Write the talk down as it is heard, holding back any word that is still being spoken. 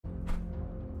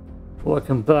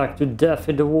Welcome back to Death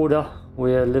in the Water.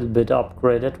 We're a little bit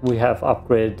upgraded. We have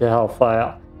upgraded the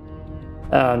Hellfire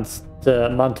and the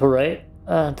Manta Ray,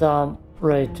 and I'm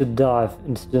ready to dive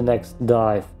into the next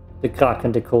dive. The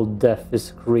Kraken they call Death is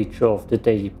a creature of the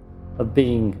deep, a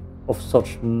being of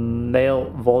such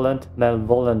malevolent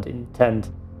intent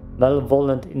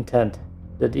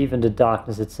that even the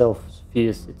darkness itself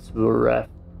fears its wrath.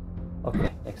 Okay,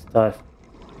 next dive.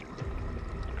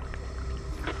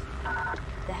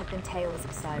 There have been tales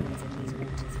of sirens in these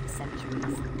waters for centuries. I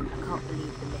can't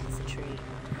believe the myths are true.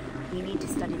 We need to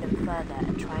study them further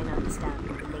and try and understand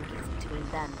what the link is between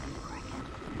them and the Kraken.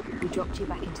 We dropped you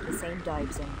back into the same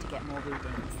dive zone to get more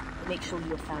readings. Make sure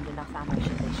you have found enough ammo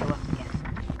should they show up again.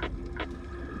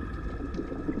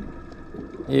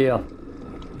 Yeah.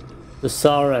 The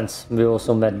Sirens, we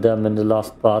also met them in the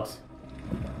last part.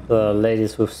 The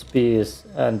ladies with spears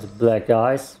and black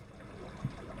eyes.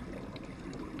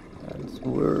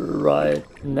 We're right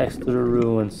next to the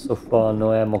ruins. So far,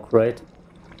 no ammo crate.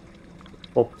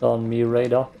 Popped on me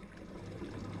radar.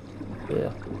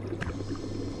 Yeah.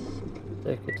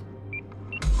 Take it.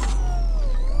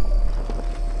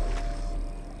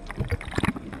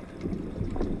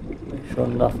 Make sure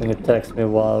nothing attacks me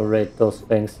while I raid those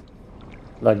things.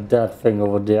 Like that thing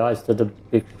over there. Is that a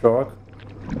big shark?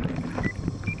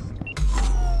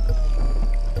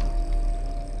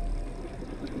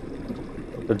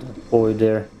 Look at that boy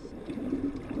there.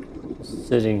 Just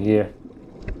sitting here.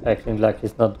 Acting like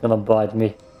he's not gonna bite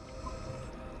me.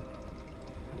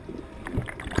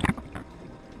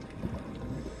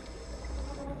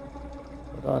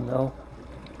 But I know.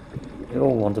 They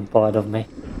all want a bite of me.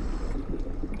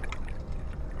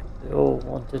 They all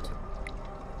want it.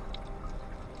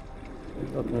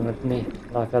 They're looking at me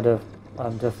like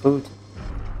I'm their food.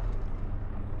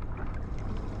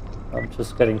 I'm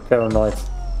just getting paranoid.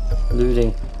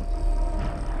 Looting.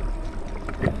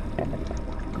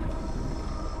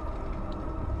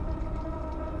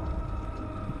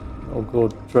 No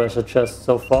good treasure chest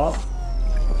so far.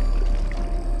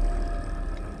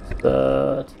 What's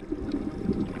that?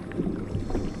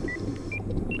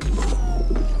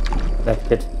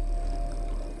 Medkit.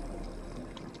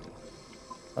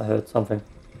 I heard something.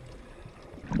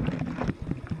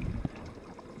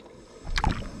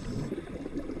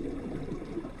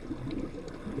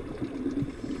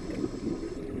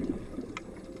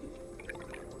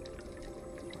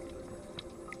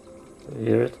 Do you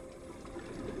hear it?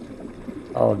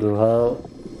 How the hell?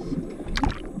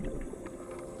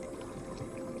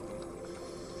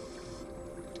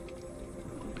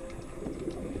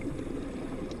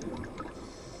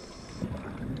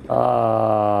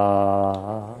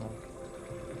 Ah,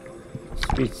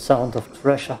 sweet sound of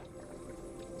treasure.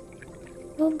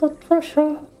 Not the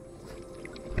treasure.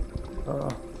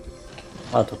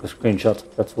 I took a screenshot.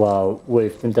 That's why I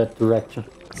waved in that direction.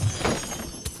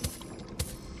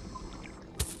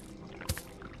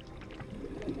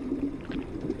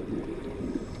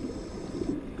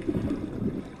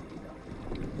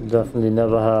 Definitely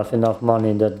never have enough money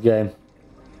in that game.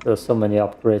 There's so many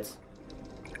upgrades.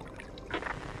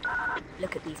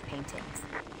 Look at these paintings.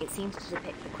 It seems to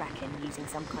depict the Kraken using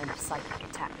some kind of psychic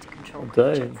attack to control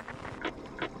Okay. creatures.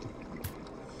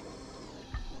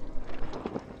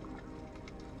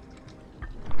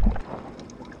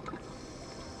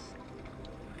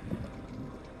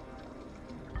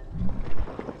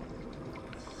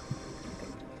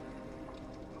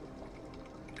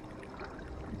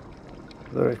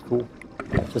 Very cool.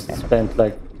 Just spent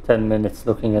like 10 minutes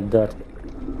looking at that.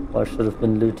 I should have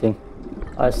been looting.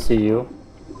 I see you.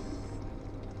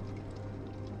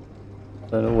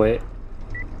 Turn away.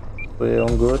 We're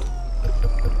on good.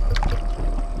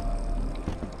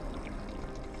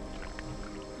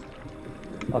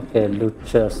 Okay, loot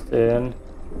chest in.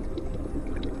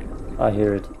 I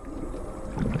hear it.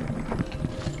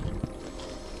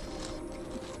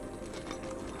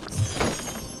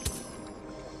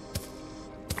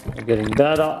 I'm getting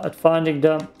better at finding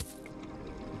them.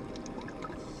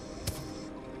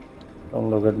 Don't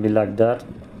look at me like that.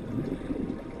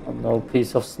 I'm no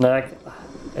piece of snack.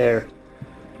 Air.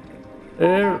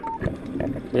 Air.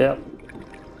 Yep.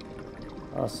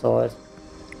 I saw it.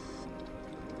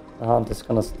 The hunt is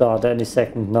gonna start any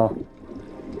second now.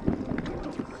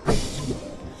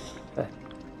 Okay.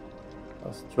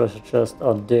 There's a treasure chest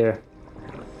out there.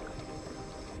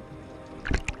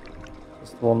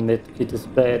 Just one medkit is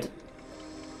bad.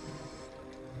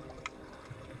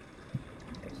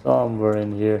 Somewhere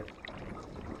in here.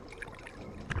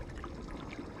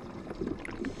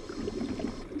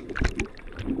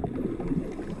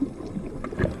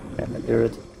 I hear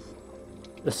it.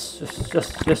 Yes.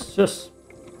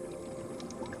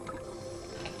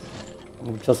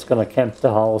 I'm just gonna camp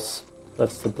the house.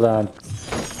 That's the plan.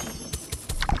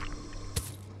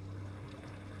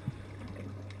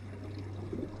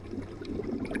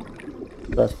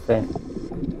 That thing.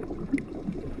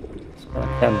 Just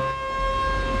gonna camp.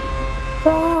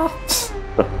 Ah!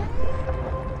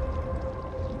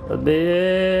 A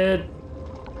bit.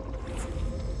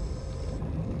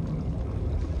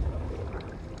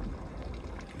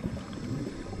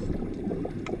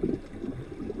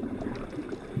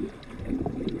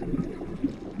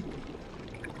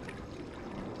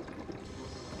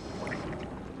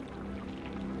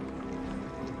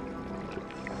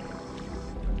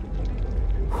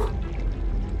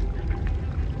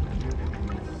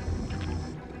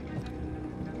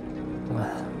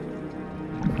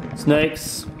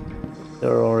 Snakes,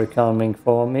 they're already coming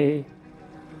for me.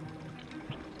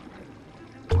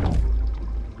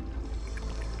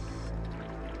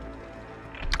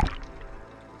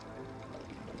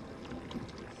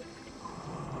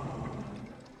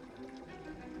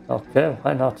 Okay,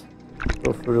 why not?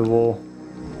 Go through the wall.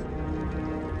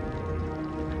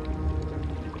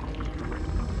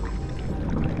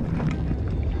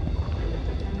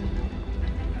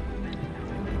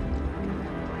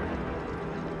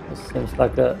 Seems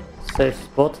like a safe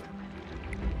spot.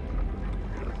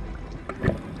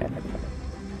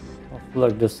 I feel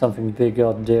like there's something big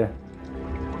out there.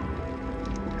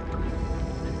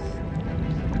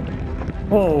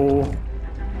 Whoa!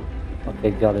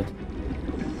 Okay, got it.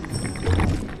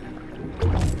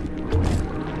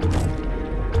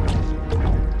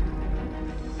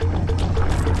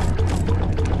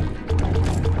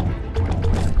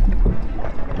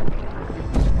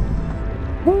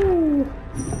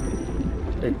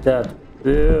 Take that,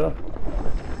 beer.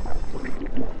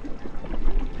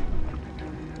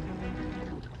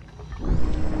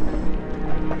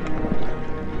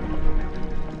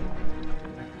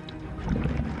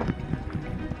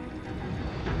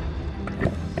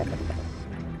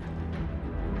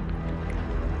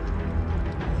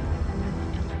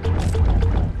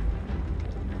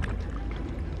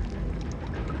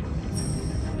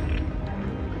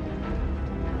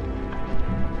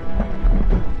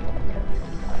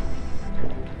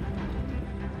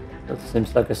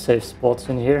 Seems like a safe spot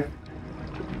in here.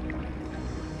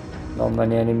 Not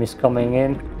many enemies coming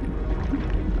in.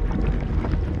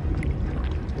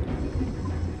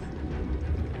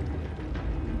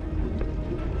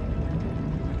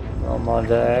 No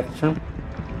more action.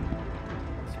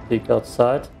 Let's peek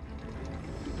outside.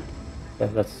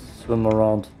 Okay, let's swim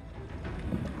around.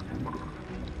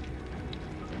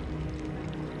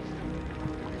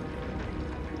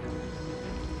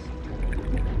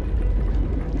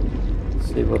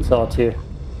 See what's out here.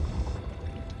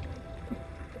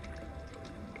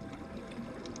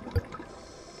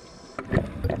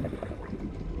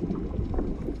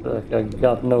 Like I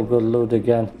got no good loot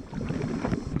again.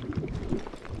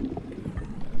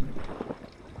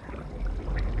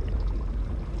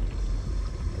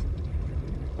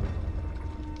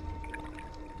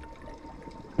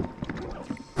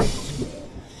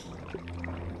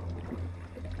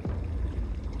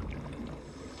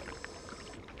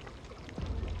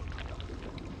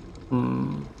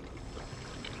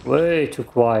 Way too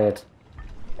quiet.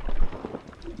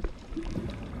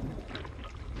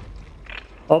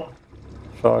 Oh,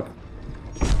 shark.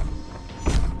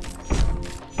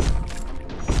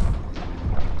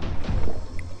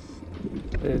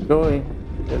 Where are you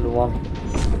going, little one?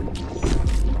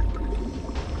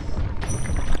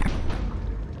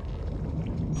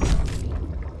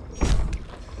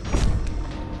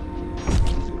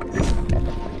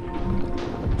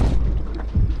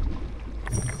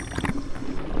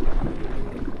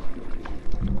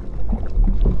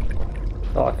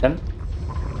 Kraken.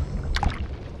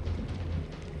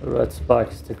 The red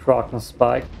spike is the Kraken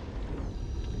spike.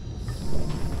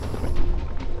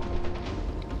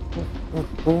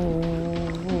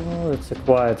 It's a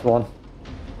quiet one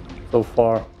so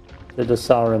far. Till the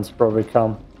Sirens probably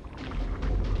come.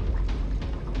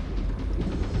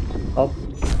 Up.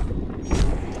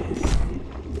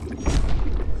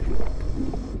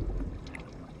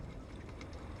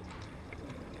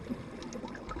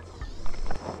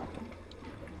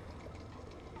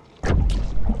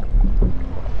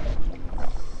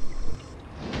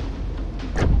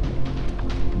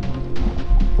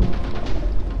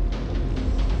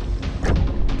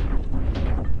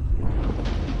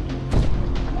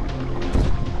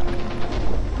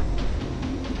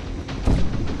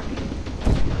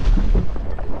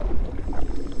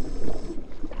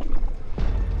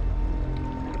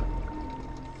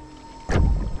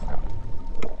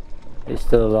 He's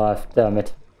still alive, damn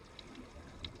it.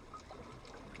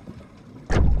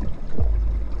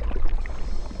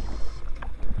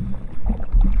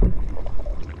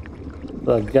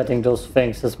 But getting those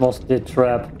things is mostly a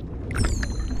trap.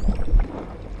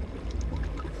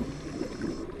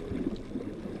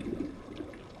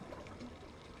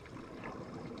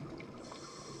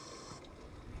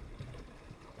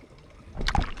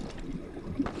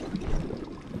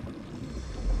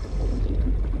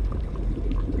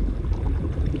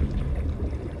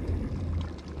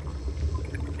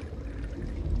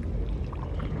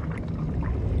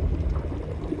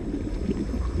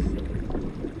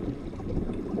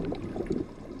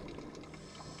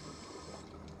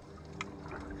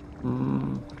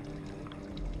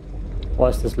 Why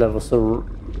is this level so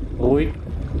weak?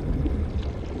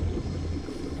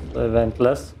 So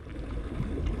eventless.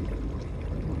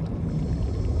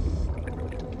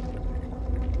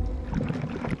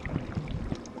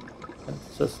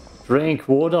 Let's just drink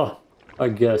water, I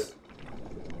guess.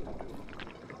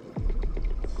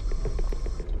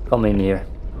 Come in here.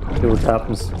 See what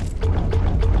happens.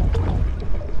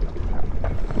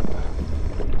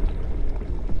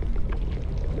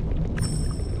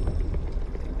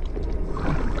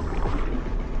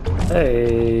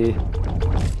 Hey,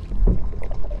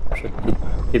 should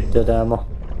keep that ammo.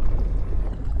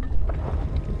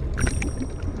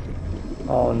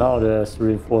 Oh, now there's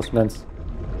reinforcements.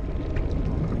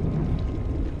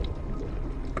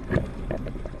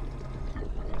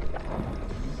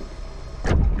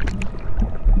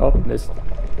 Oh, missed.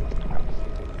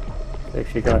 Is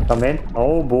she gonna come in?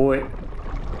 Oh boy.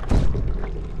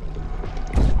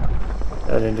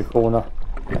 Dead in the corner.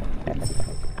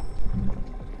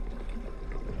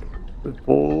 Good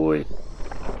boy.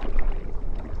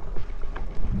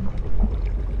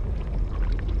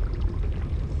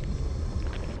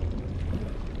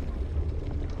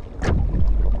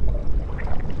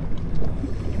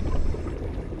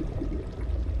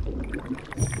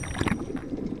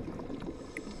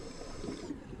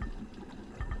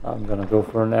 I'm gonna go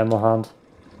for an ammo hunt.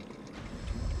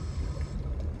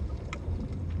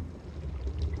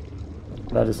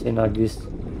 Medicine, I guess.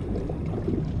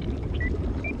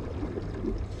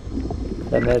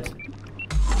 Damn it.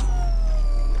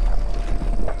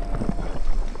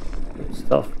 Good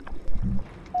stuff.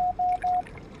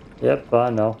 Yep, I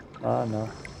know. I know.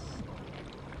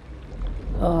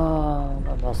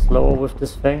 Am I slower with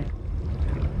this thing?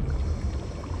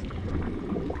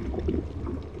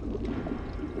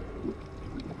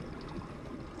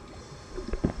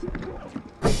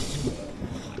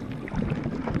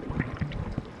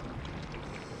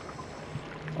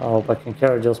 I hope I can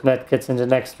carry those medkits in the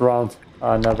next round.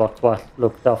 I never quite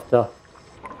looked after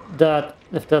that,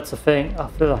 if that's a thing. I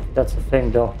feel like that's a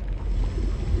thing though.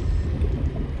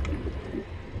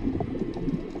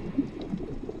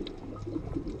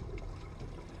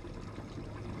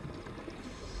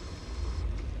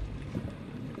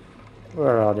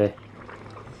 Where are they?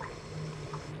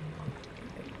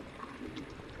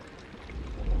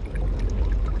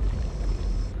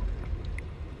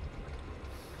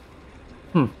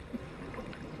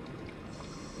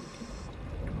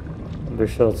 I'm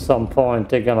sure at some point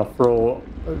they're gonna throw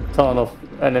a ton of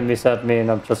enemies at me and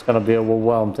I'm just gonna be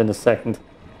overwhelmed in a second.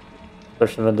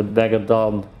 Especially when the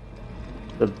Megalodon,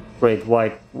 the great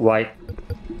the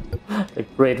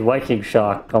great Viking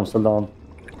shark comes along.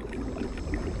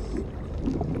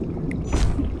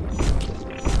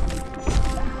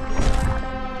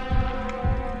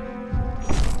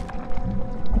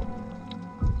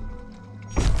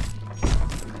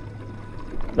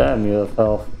 Damn, you have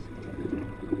health.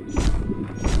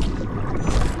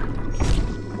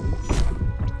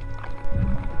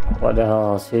 Why the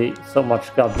hell has he so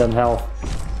much goddamn health?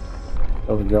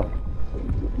 There we go.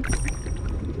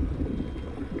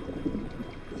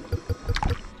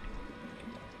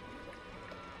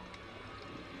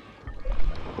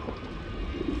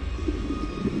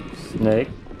 Snake.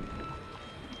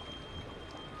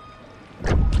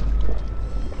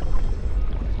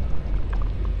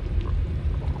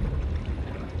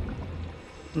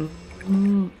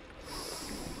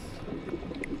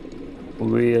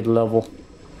 Weird level.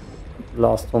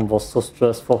 Last one was so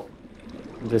stressful.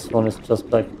 This one is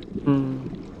just like,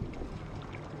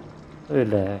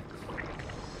 relax.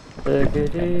 Take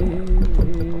it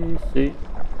easy.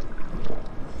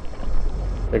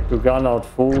 Take the gun out,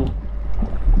 fool.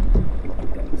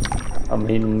 I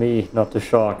mean me, not the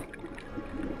shark.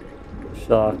 The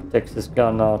shark takes his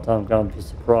gun out, I'm gonna be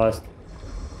surprised.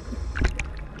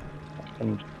 I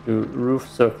can do roof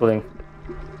circling.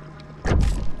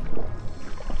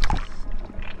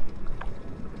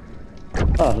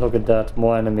 Ah, look at that,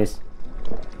 more enemies.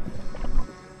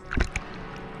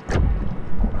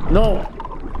 No!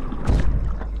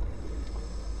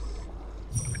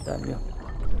 Damn you.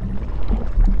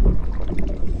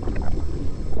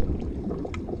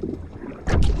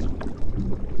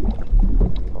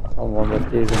 I wonder if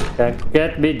they even can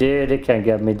get me there. They can't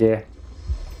get me there.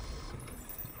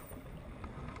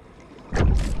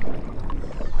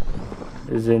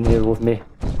 He's in here with me.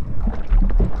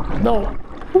 No!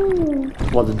 Ooh.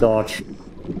 What a dodge.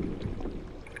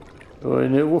 You're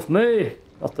in here with me,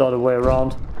 not the other way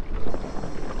around.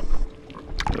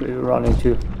 Where are you running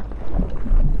to?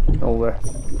 Nowhere.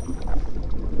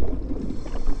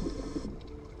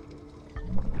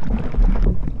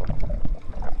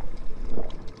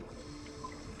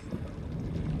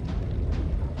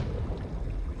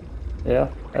 Yeah,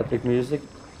 epic music.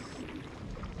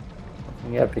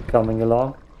 Something epic coming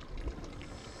along.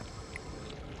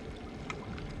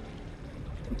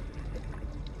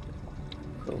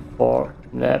 So far,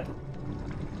 nap.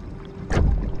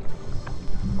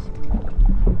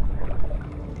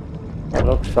 Oh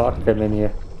look, shark came in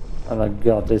here. And I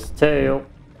got his tail.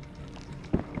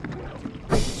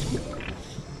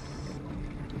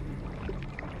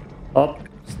 Up,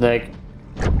 snake.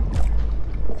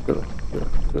 Go, go,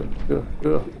 go, go,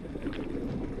 go.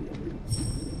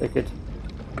 Take it.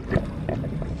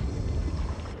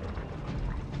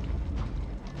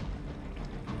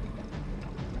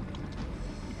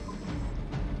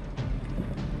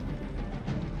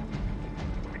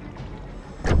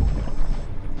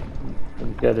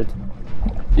 Didn't get it.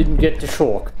 Didn't get the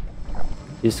shark.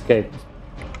 He escaped.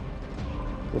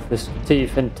 With his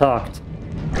teeth intact.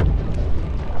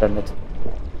 Damn it.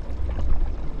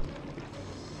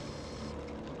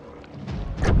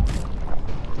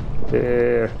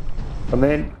 There. Come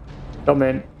in. Come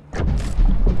in.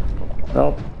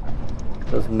 Nope.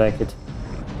 Doesn't make it.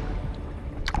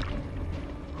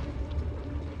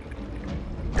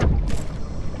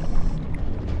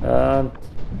 And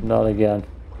not again.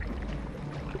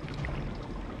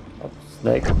 Oh,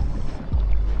 snake.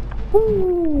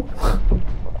 Woo!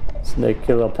 Snake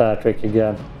killer Patrick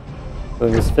again.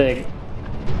 Doing his thing.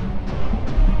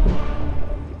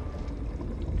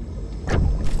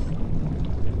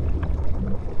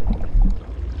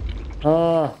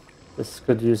 Ah, this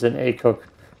could use an ACOG.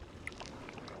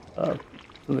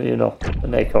 You know,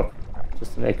 an ACOG.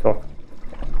 Just an ACOG.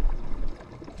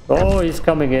 Oh, he's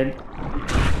coming in.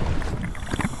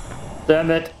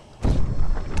 Damn it.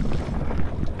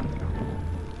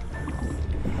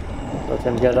 Let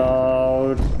him get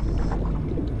out.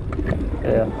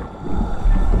 Yeah.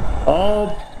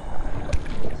 Oh!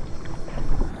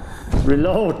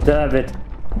 Reload, damn it.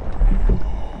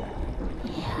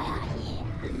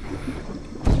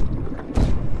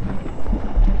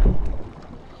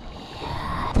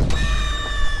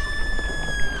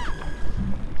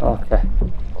 Okay.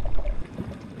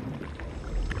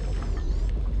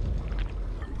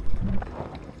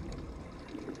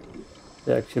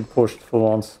 They actually pushed for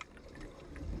once.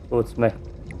 Towards me.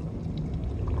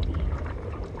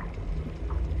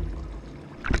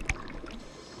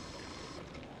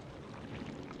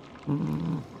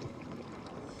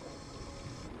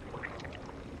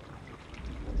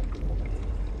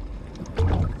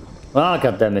 Ah,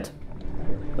 god damn it.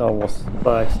 That was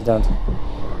by accident.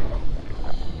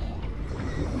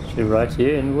 Is she right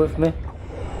here in with me?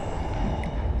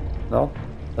 No?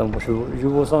 Then she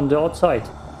was on the outside.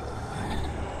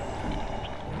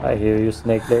 I hear you,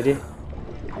 snake lady.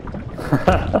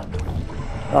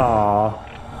 Ah.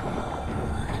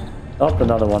 Up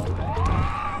another one.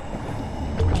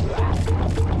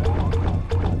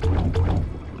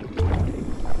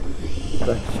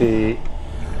 But she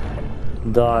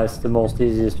dies the most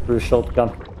easiest through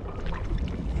shotgun.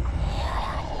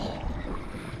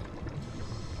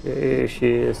 Here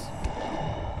she is.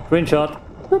 Screenshot.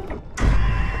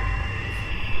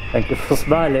 Thank you for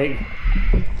smiling.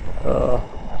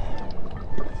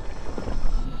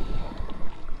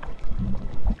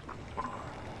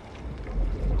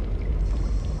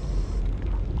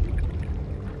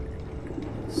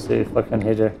 See if I can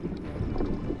hit her.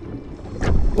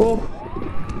 Oh.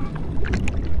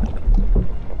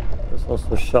 There's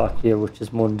also a shark here, which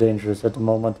is more dangerous at the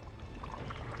moment.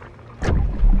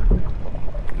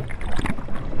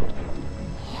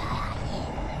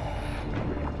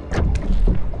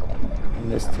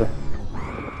 Missed her.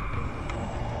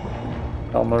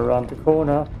 Come around the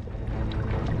corner.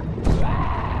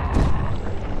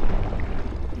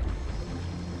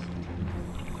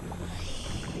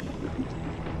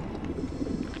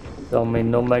 Tell me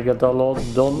no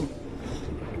Megalodon.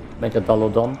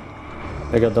 Megalodon.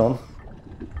 Megalodon.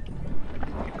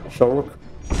 Shark.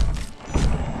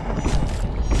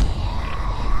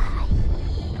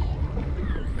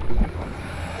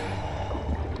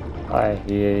 I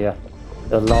hear ya.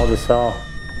 They're loud as hell.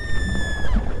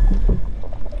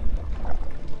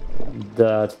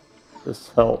 That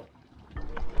is hell.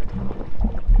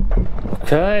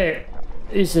 Okay,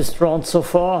 easiest round so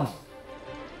far.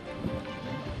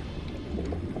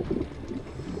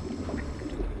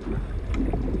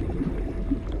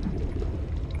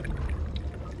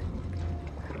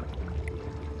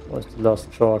 Where's the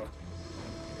last truck?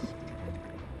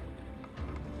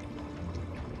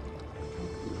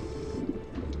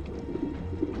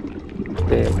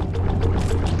 Okay.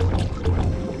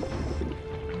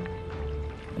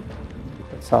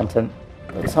 Let's hunt him.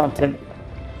 Let's hunt him.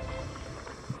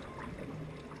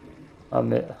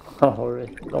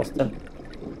 Already lost him.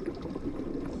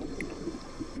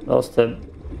 Lost him.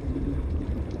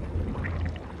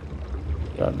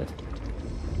 Damn it.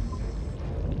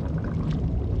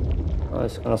 Oh,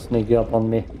 he's gonna sneak up on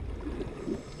me.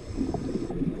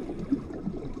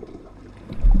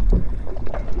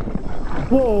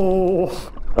 Whoa!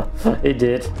 He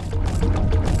did.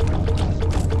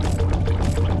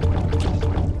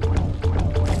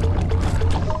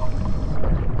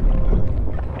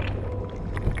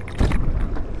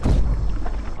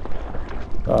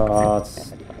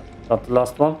 It's not the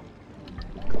last one.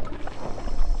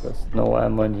 There's no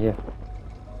ammo in here.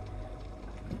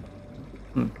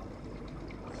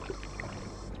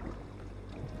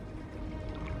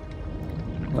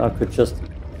 I could just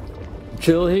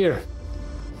chill here.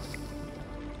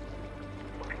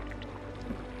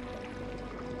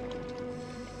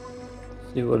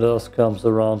 See what else comes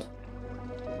around.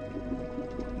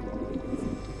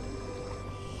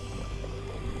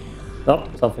 Oh,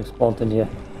 something spawned in here.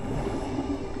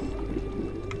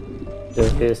 There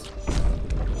it is.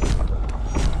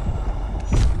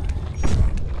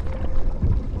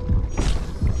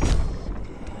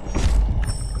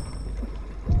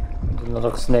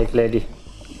 Another snake lady.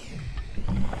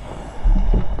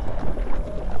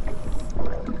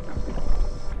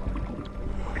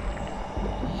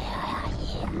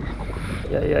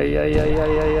 Yeah.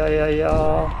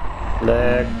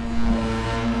 Leg.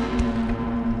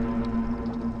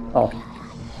 Oh.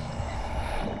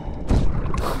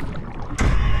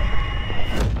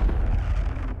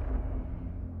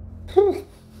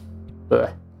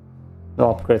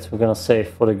 No upgrades we're gonna save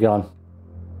for the gun.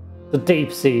 The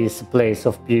deep sea is a place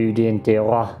of beauty and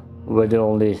terror, where the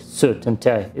only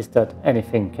certainty is that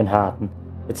anything can happen.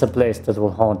 It's a place that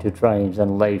will haunt your dreams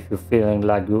and leave you feeling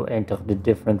like you entered a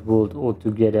different world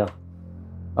altogether.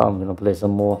 I'm gonna play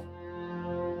some more.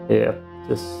 Yeah,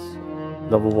 this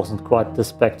level wasn't quite the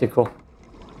spectacle.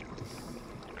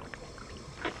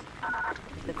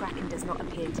 The Kraken does not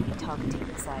appear to be targeting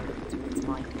the Sirens with its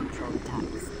mind control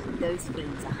attacks. Those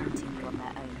fiends are hunting you on their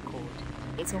own accord.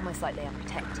 It's almost like they are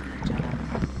protecting each other.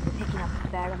 We're picking up a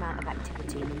fair amount of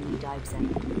activity in the new dive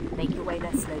zone. Make your way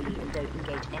there slowly and don't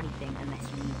engage anything unless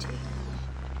you need to.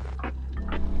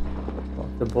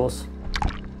 Fuck the boss.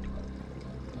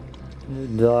 New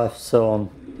dive zone.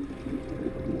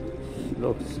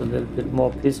 Looks a little bit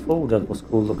more peaceful. That was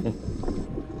cool looking.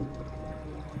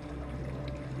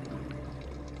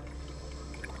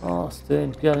 Oh, still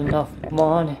ain't got enough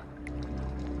money.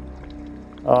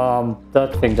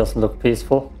 That thing doesn't look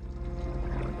peaceful.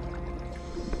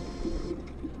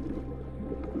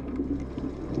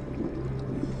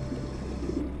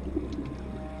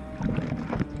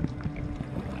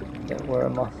 Okay, where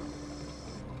am I?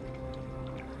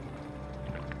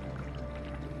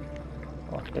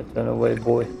 Okay, turn away,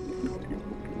 boy.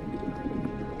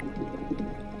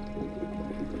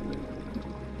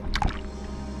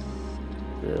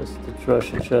 There's the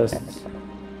treasure chests.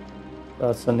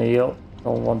 That's an eel.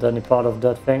 Don't want any part of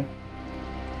that thing.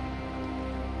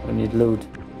 We need loot.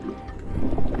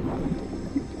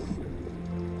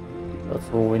 That's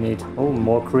all we need. Oh,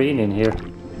 more green in here.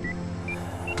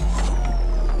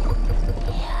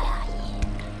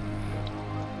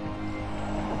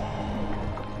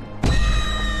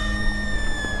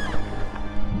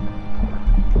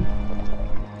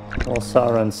 More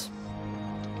sirens.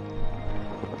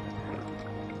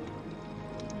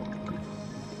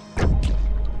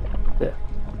 There.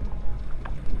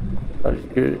 That is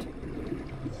good.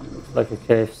 Looks like a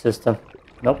cave system.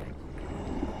 Nope.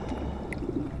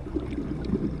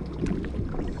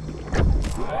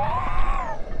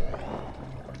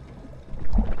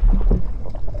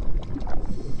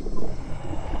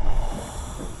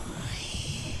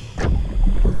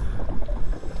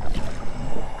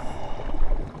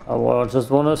 I just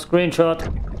want a screenshot.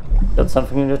 Got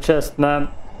something in your chest, ma'am.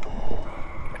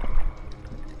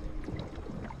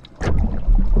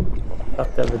 God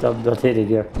damn it, I'm not hitting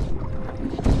here.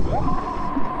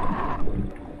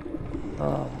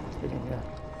 Oh, I'm hitting here.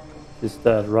 She's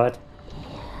dead, right?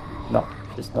 No,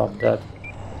 she's not dead.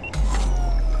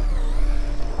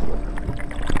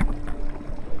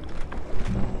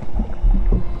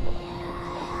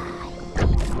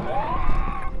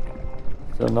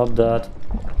 They're not dead.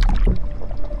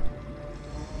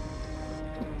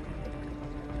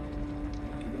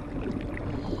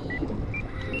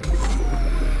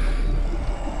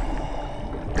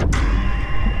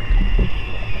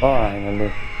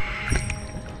 Finally.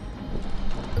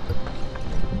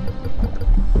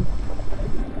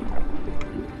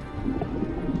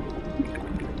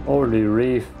 Holy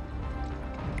reef.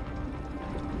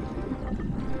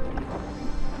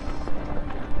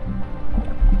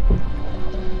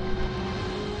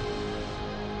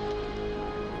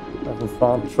 Haven't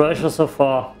found treasure so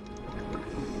far.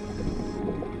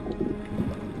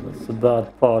 That's the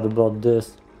bad part about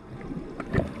this.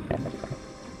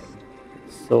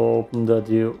 So open that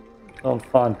you don't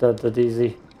find that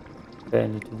easy. Okay, I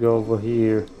need to go over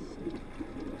here.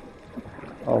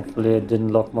 Hopefully I didn't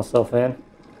lock myself in.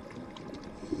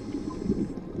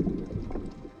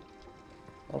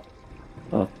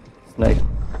 Oh, snake.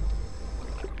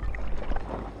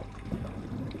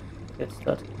 Gets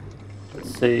that.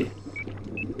 Let's see.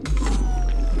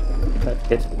 That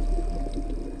hit.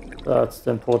 That's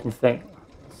the important thing.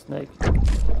 Snake.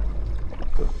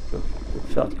 Good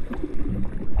shot.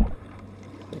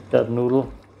 Take that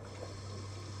noodle.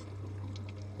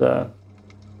 There.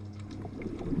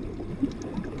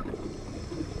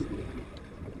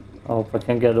 I hope I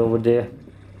can get over there.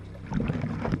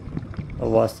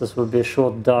 Otherwise this will be a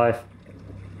short dive.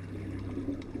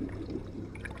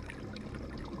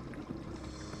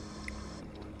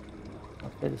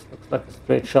 Okay, this looks like a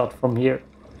straight shot from here.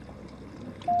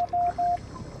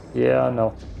 Yeah, I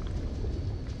know.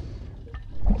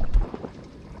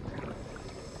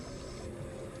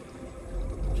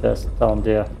 Just down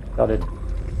there. Got it.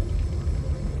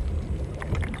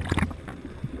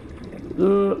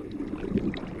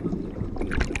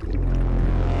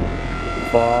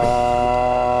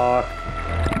 Fuck.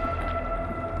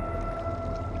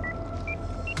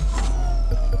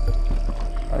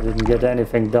 I didn't get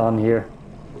anything done here.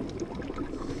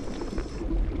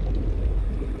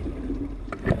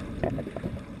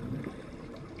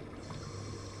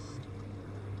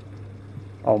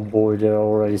 Oh boy, there are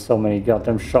already so many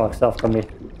goddamn sharks after me.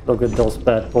 Look at those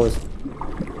bad boys.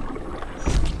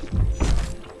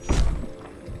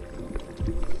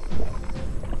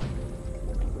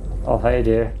 Oh, hey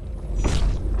there.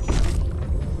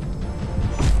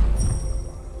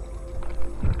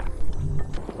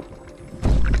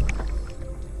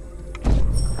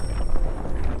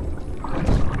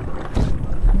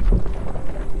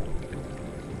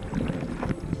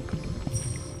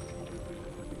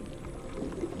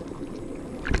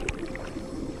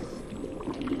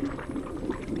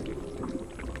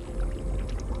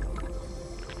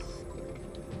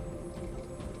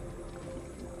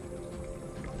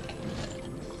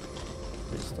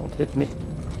 Don't hit me.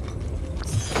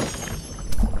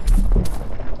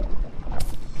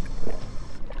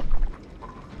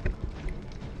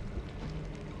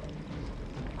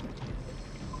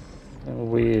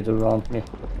 And weird around me.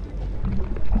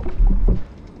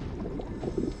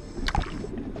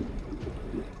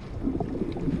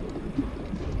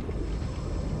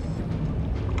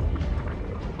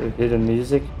 Do you hear the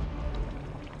music?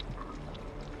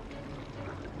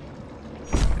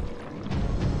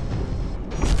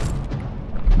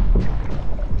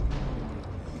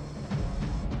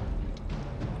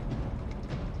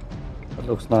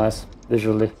 Looks nice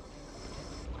visually.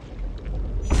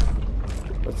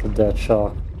 That's a dead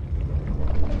shark.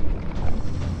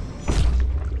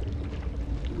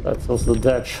 That's also a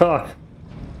dead shark.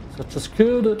 So just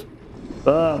killed it.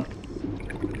 Bam.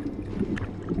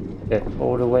 Okay,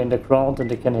 all the way in the ground and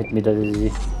they can hit me that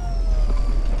easy.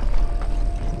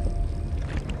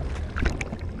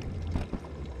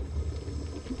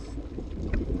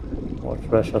 More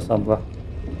treasure somewhere.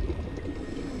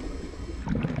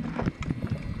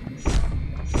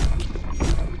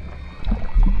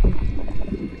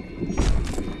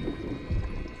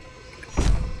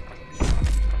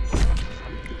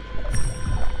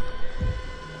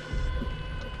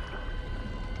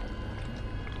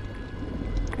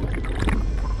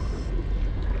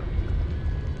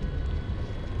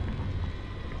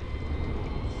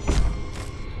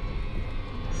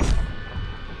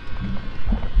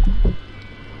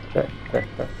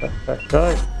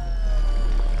 Okay.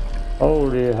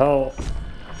 Holy hell.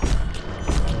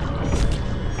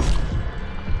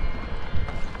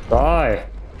 Die.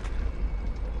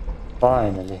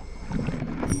 Finally.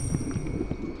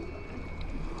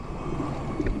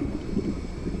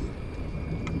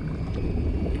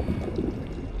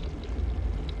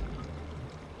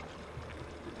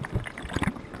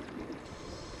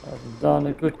 I've done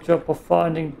a good job of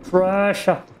finding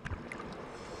treasure.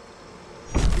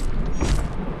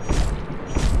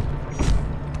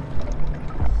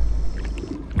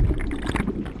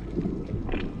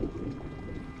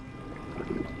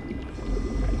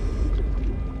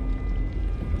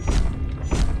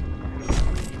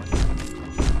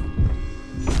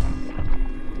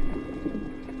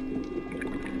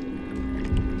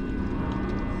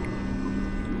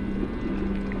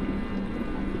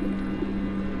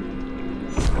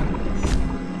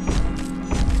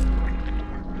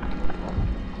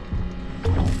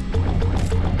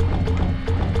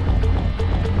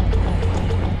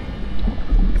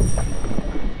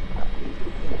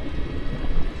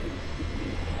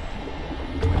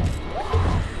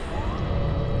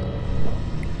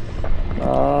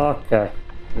 Okay.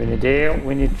 We need air,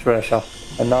 we need treasure.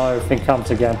 And now everything comes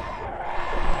again.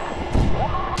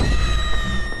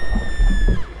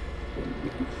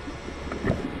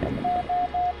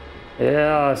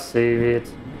 Yeah, I see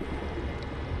it.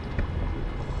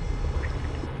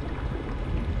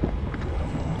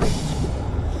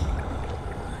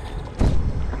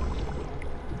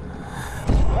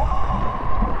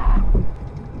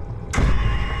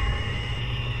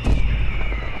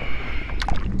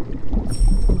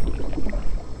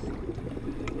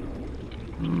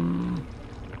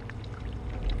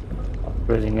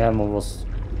 Upgrading ammo was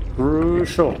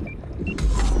crucial.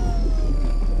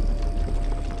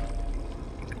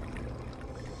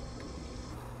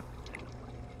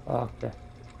 Okay.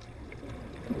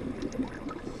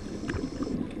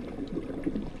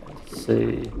 Let's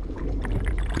see.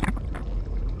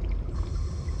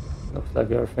 Looks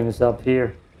like everything is up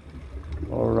here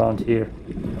or around here.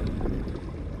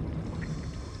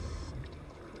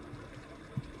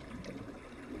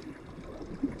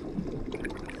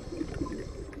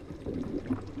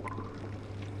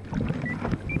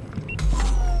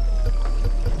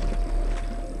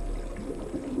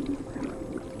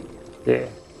 There.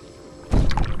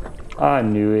 I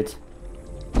knew it.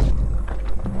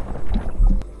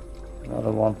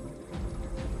 Another one.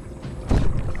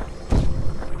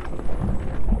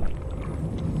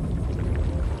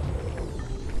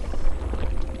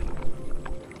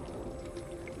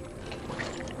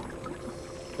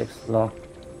 Takes long.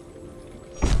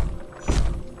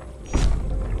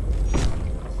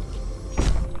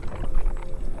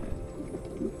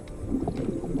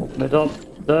 Open it up.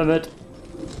 Damn it.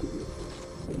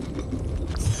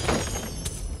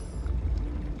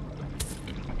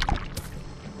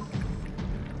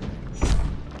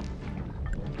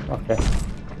 Okay.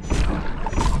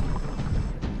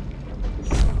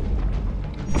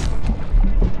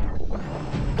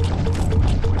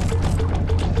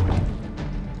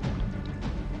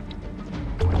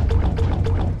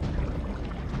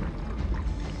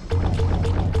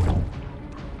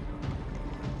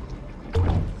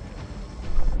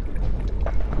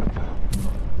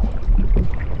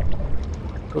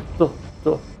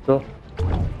 Go.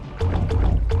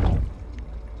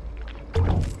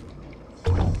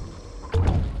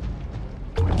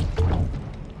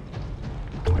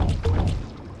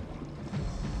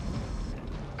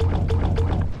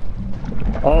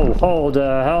 Oh, hold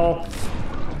the hell.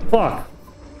 Fuck.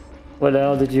 Where the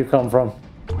hell did you come from?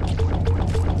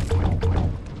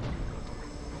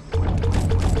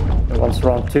 That one's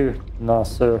wrong too. No,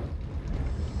 sir.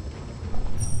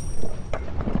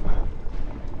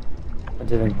 I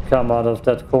didn't come out of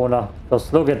that corner.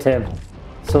 Because look at him.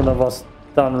 As soon as I was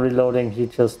done reloading, he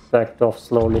just backed off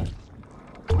slowly.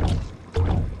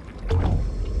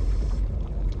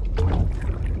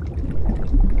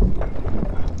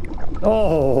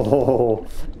 Oh,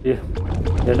 you're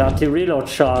an anti-reload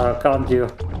shark, aren't you?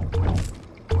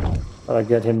 Gotta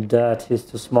get him dead, he's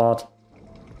too smart.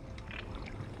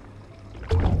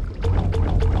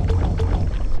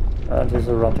 And he's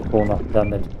around the corner,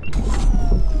 damn it.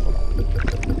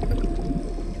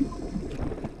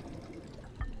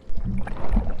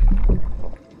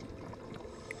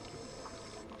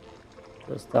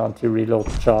 Just the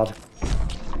anti-reload chart.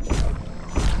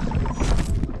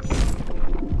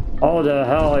 How the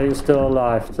hell are you still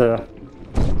alive, sir?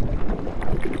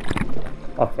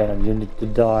 Okay, you need to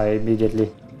die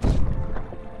immediately.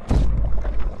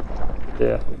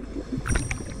 There.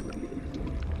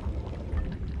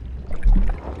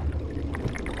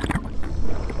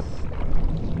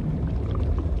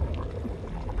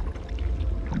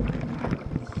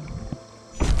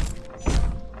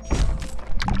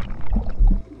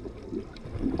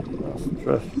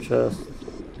 Treasure chest,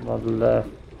 not left.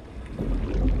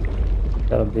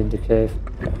 Gotta be in the cave.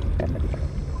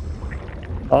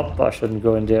 Up, I shouldn't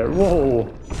go in there. Whoa!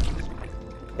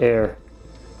 Air.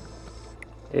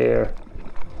 Air.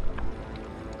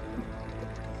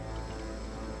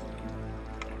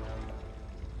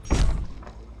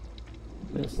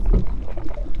 Missed.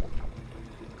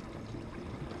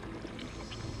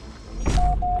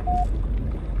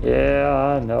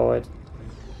 Yeah, I know it.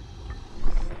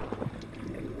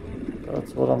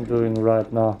 That's what I'm doing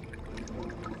right now.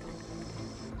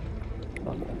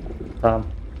 Okay, damn.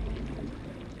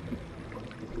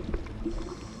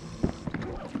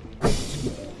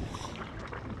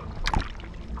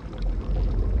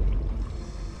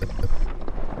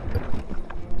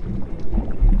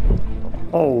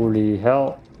 Holy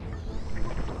hell.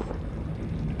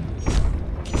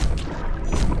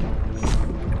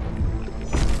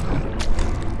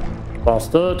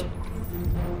 Bastard.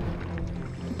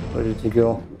 Where did he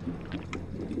go?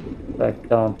 back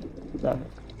down. Damn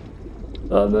it.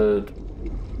 Damn it.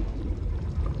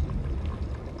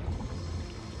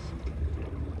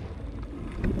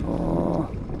 Oh.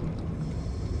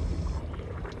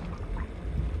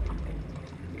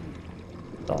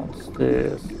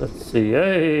 Downstairs. Let's see.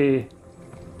 Hey!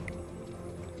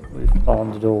 We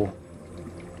found the door.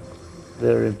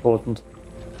 Very important.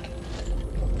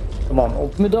 Come on,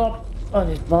 open it up. I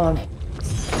need money.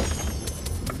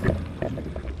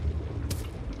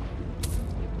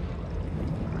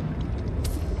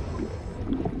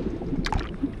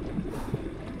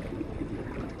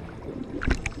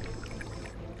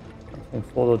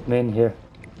 Something followed me in here.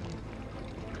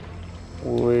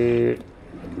 Weird.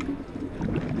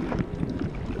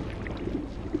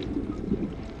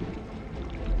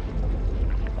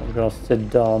 I'm gonna sit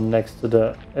down next to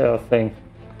the air thing.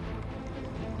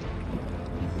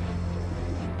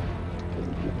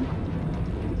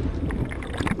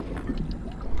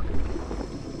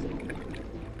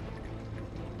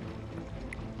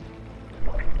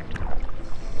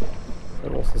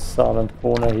 There was a silent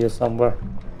corner here somewhere.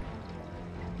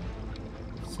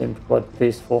 Seemed quite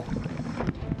peaceful.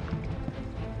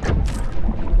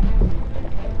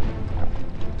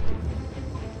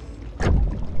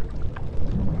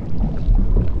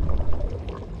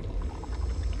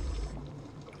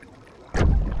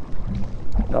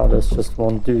 Now there's just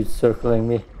one dude circling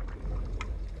me.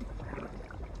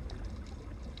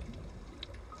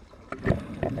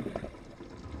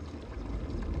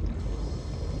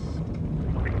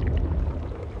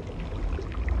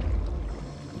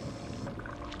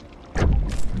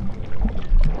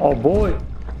 Oh boy!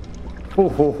 Ho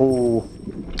ho ho!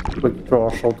 Quick draw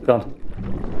shotgun.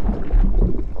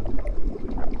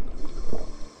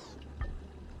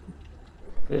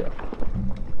 Yeah.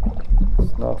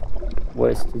 It's not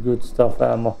waste the good stuff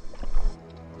ammo.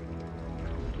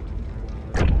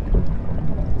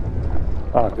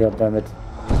 Ah, god damn it.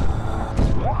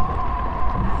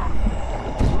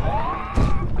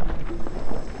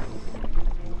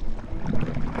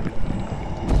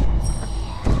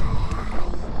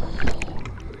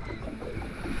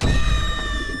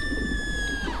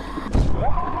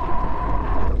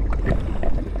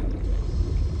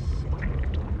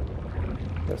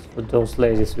 Just for those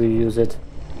ladies we use it.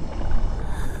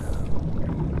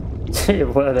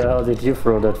 Where the hell did you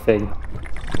throw that thing?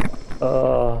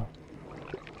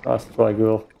 Nice try,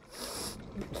 girl.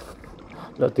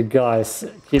 Let the guys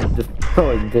keep the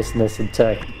throwing business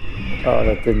intact. Oh,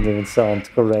 that didn't even sound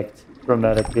correct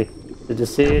grammatically. Did you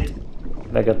see it?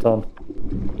 Megaton.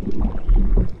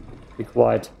 Be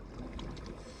quiet.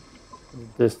 In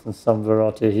the distance somewhere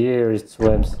out here it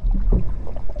swims.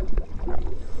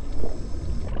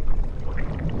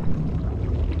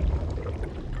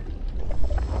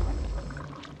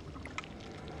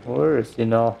 Where is he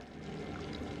now?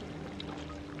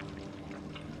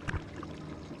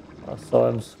 I saw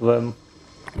him swim.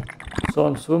 Saw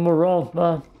him swim around,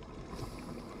 man.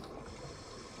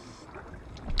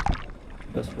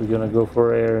 Guess we're gonna go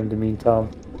for air in the meantime.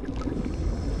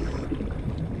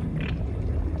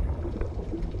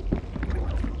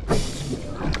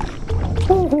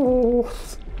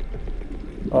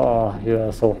 Oh, you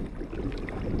asshole.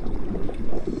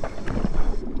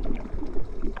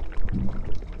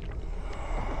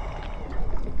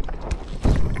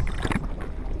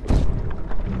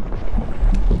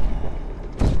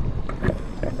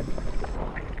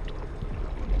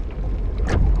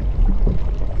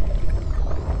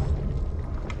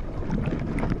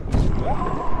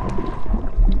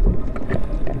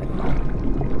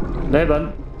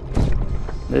 Leben,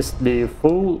 missed me,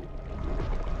 fool.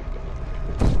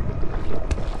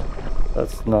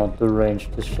 That's not the range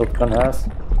this shotgun has.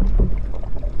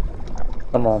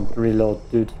 Come on, reload,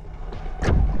 dude.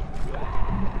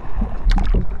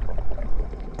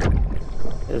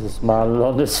 There's a smile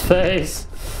on his face.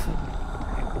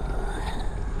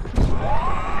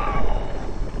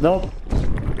 Nope.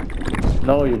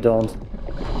 No, you don't.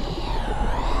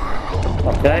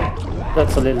 Okay,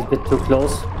 that's a little bit too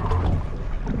close.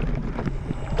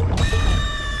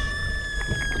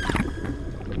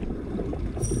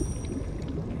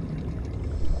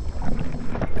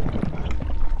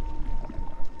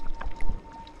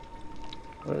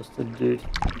 Where's the dude?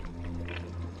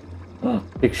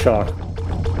 Big shark.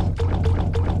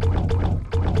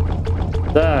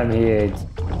 Damn, he ate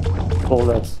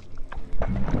bullets.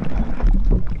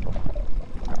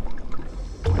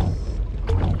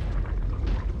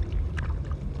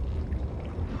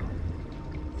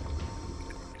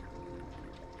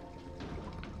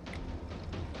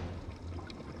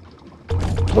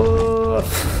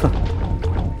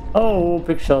 Oh,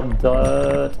 big shot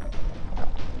died.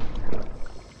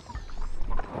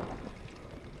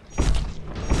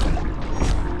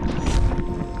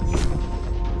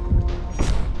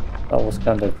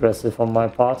 kind of aggressive on my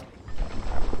part.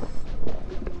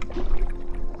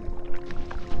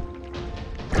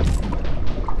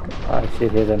 I actually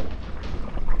hit him.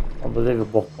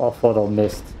 Unbelievable. I thought I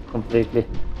missed completely.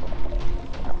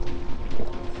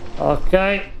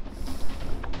 Okay.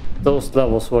 Those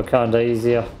levels were kind of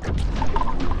easier.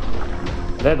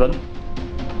 11.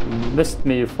 You missed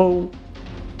me, you fool.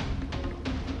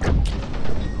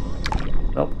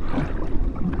 Nope.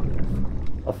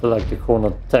 I feel like the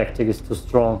corner tactic is too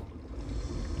strong.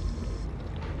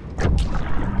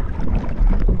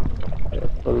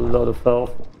 Got a lot of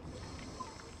health.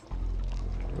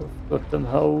 I've got them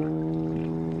home.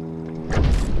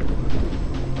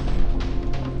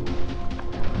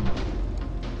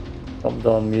 Calm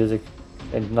down, music.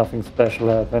 Ain't nothing special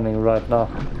happening right now.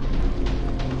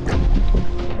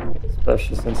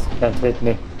 Especially since you can't hit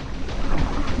me.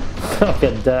 Look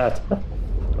at that.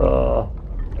 Oh,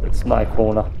 it's my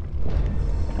corner.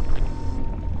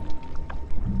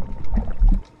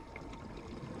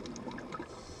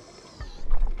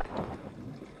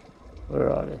 Where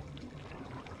are they?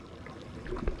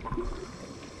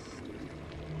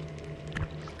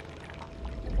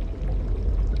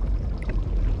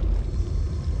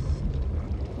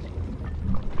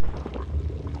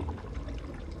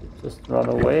 Just run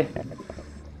away.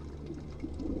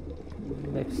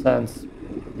 Makes sense.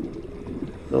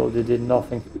 Though they did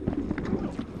nothing.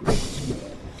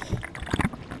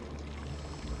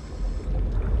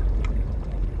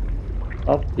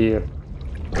 Up here.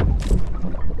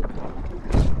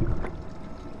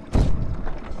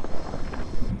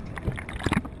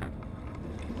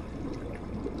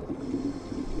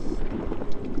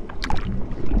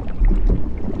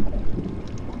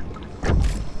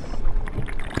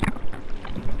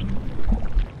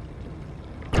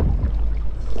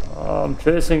 I'm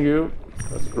chasing you.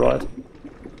 That's right.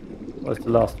 Where's the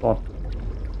last one?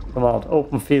 Come on,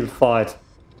 open field fight.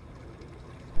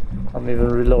 I'm even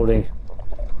reloading.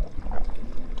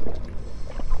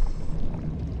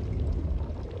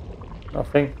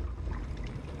 Nothing.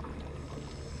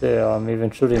 There, I'm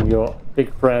even shooting your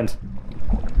big friend.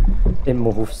 It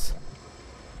moves.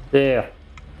 There.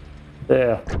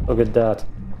 There. Look at that.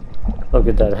 Look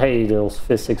at that. Hey, those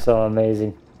physics are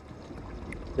amazing.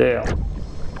 There.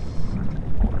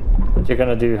 What you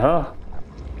gonna do, huh?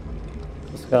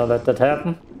 Just gonna let that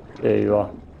happen? There you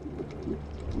are.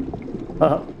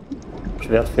 Haha.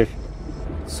 Schwertfisch.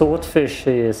 Swordfish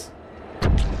he is.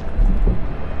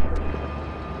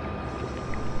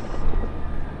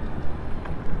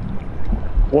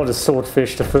 What a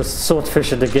swordfish, the first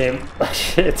swordfish in the game.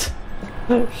 Shit.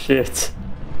 Shit.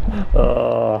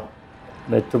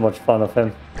 Made too much fun of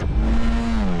him.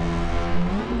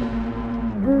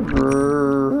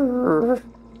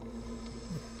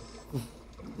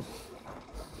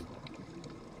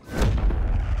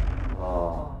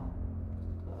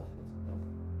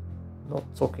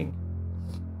 Not talking.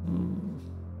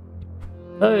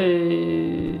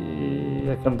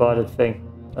 Hey, I can buy that thing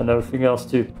and everything else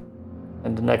too.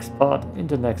 In the next part.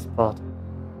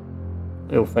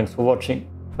 Yo, thanks for watching.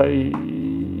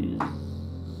 Peace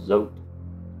out.